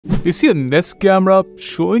Is your Nest camera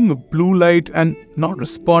showing a blue light and not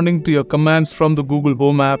responding to your commands from the Google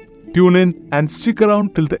Home app? Tune in and stick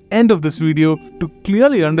around till the end of this video to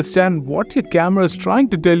clearly understand what your camera is trying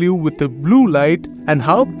to tell you with the blue light and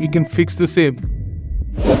how you can fix the same.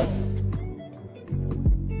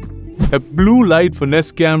 A blue light for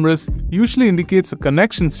Nest cameras usually indicates a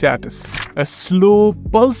connection status. A slow,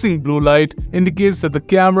 pulsing blue light indicates that the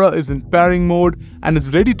camera is in pairing mode and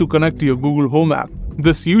is ready to connect to your Google Home app.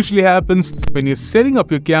 This usually happens when you're setting up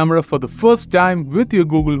your camera for the first time with your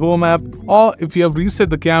Google Home app, or if you have reset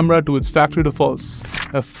the camera to its factory defaults.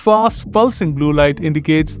 A fast pulsing blue light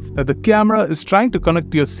indicates that the camera is trying to connect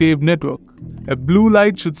to your saved network. A blue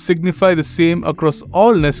light should signify the same across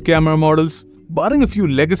all Nest camera models, barring a few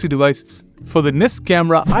legacy devices. For the Nest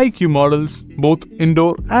Camera IQ models, both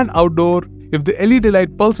indoor and outdoor, if the LED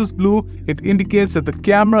light pulses blue, it indicates that the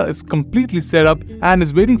camera is completely set up and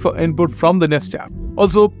is waiting for input from the Nest app.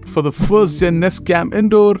 Also, for the first gen Nest Cam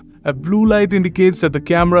Indoor, a blue light indicates that the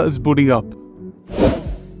camera is booting up.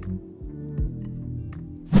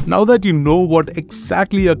 Now that you know what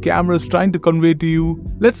exactly your camera is trying to convey to you,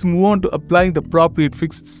 let's move on to applying the appropriate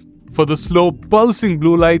fixes. For the slow pulsing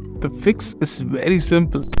blue light, the fix is very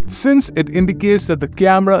simple. Since it indicates that the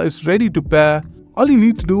camera is ready to pair, all you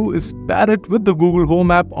need to do is pair it with the Google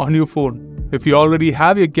Home app on your phone. If you already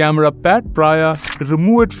have your camera paired prior,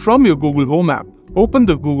 remove it from your Google Home app. Open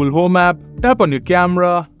the Google Home app, tap on your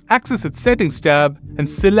camera, access its settings tab, and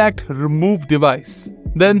select Remove Device.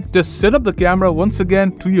 Then just set up the camera once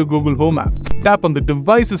again to your Google Home app. Tap on the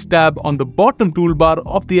Devices tab on the bottom toolbar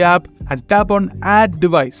of the app and tap on Add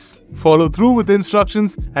Device. Follow through with the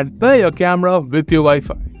instructions and pair your camera with your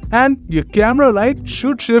Wi-Fi. And your camera light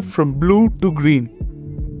should shift from blue to green.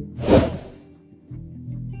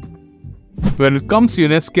 When it comes to your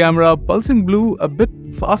Nest camera pulsing blue a bit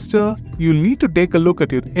faster, you'll need to take a look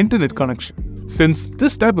at your internet connection. Since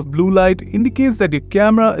this type of blue light indicates that your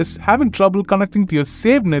camera is having trouble connecting to your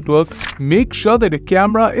saved network, make sure that your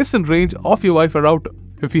camera is in range of your Wi-Fi router.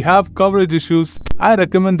 If you have coverage issues, I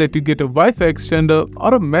recommend that you get a Wi-Fi extender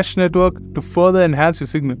or a mesh network to further enhance your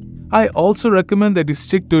signal. I also recommend that you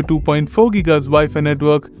stick to a 2.4 GHz Wi-Fi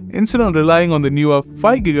network instead of relying on the newer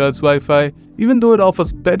 5 GHz Wi-Fi, even though it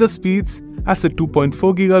offers better speeds, as the 2.4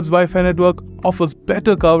 GHz Wi-Fi network offers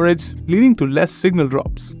better coverage, leading to less signal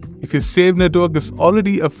drops. If your saved network is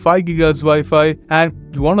already a 5 GHz Wi-Fi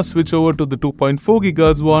and you want to switch over to the 2.4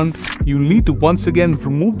 GHz one, you'll need to once again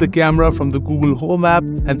remove the camera from the Google Home app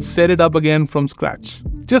and set it up again from scratch.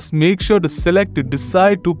 Just make sure to select your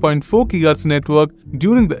desired 2.4 GHz network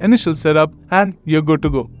during the initial setup and you're good to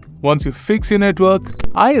go. Once you fix your network,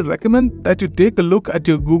 I recommend that you take a look at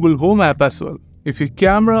your Google Home app as well. If your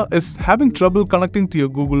camera is having trouble connecting to your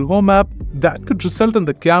Google Home app, that could result in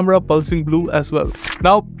the camera pulsing blue as well.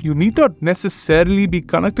 Now, you need not necessarily be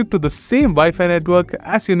connected to the same Wi-Fi network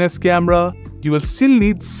as your Nest camera. You will still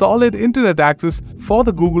need solid internet access for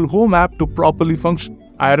the Google Home app to properly function.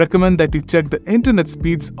 I recommend that you check the internet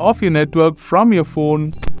speeds of your network from your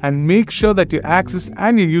phone and make sure that your access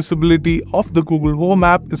and your usability of the Google Home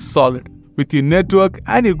app is solid. With your network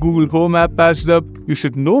and your Google Home app patched up, you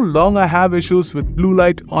should no longer have issues with blue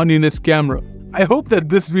light on your Nest camera. I hope that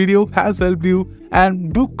this video has helped you,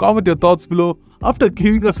 and do comment your thoughts below after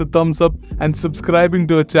giving us a thumbs up and subscribing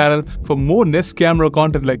to our channel for more Nest camera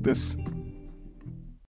content like this.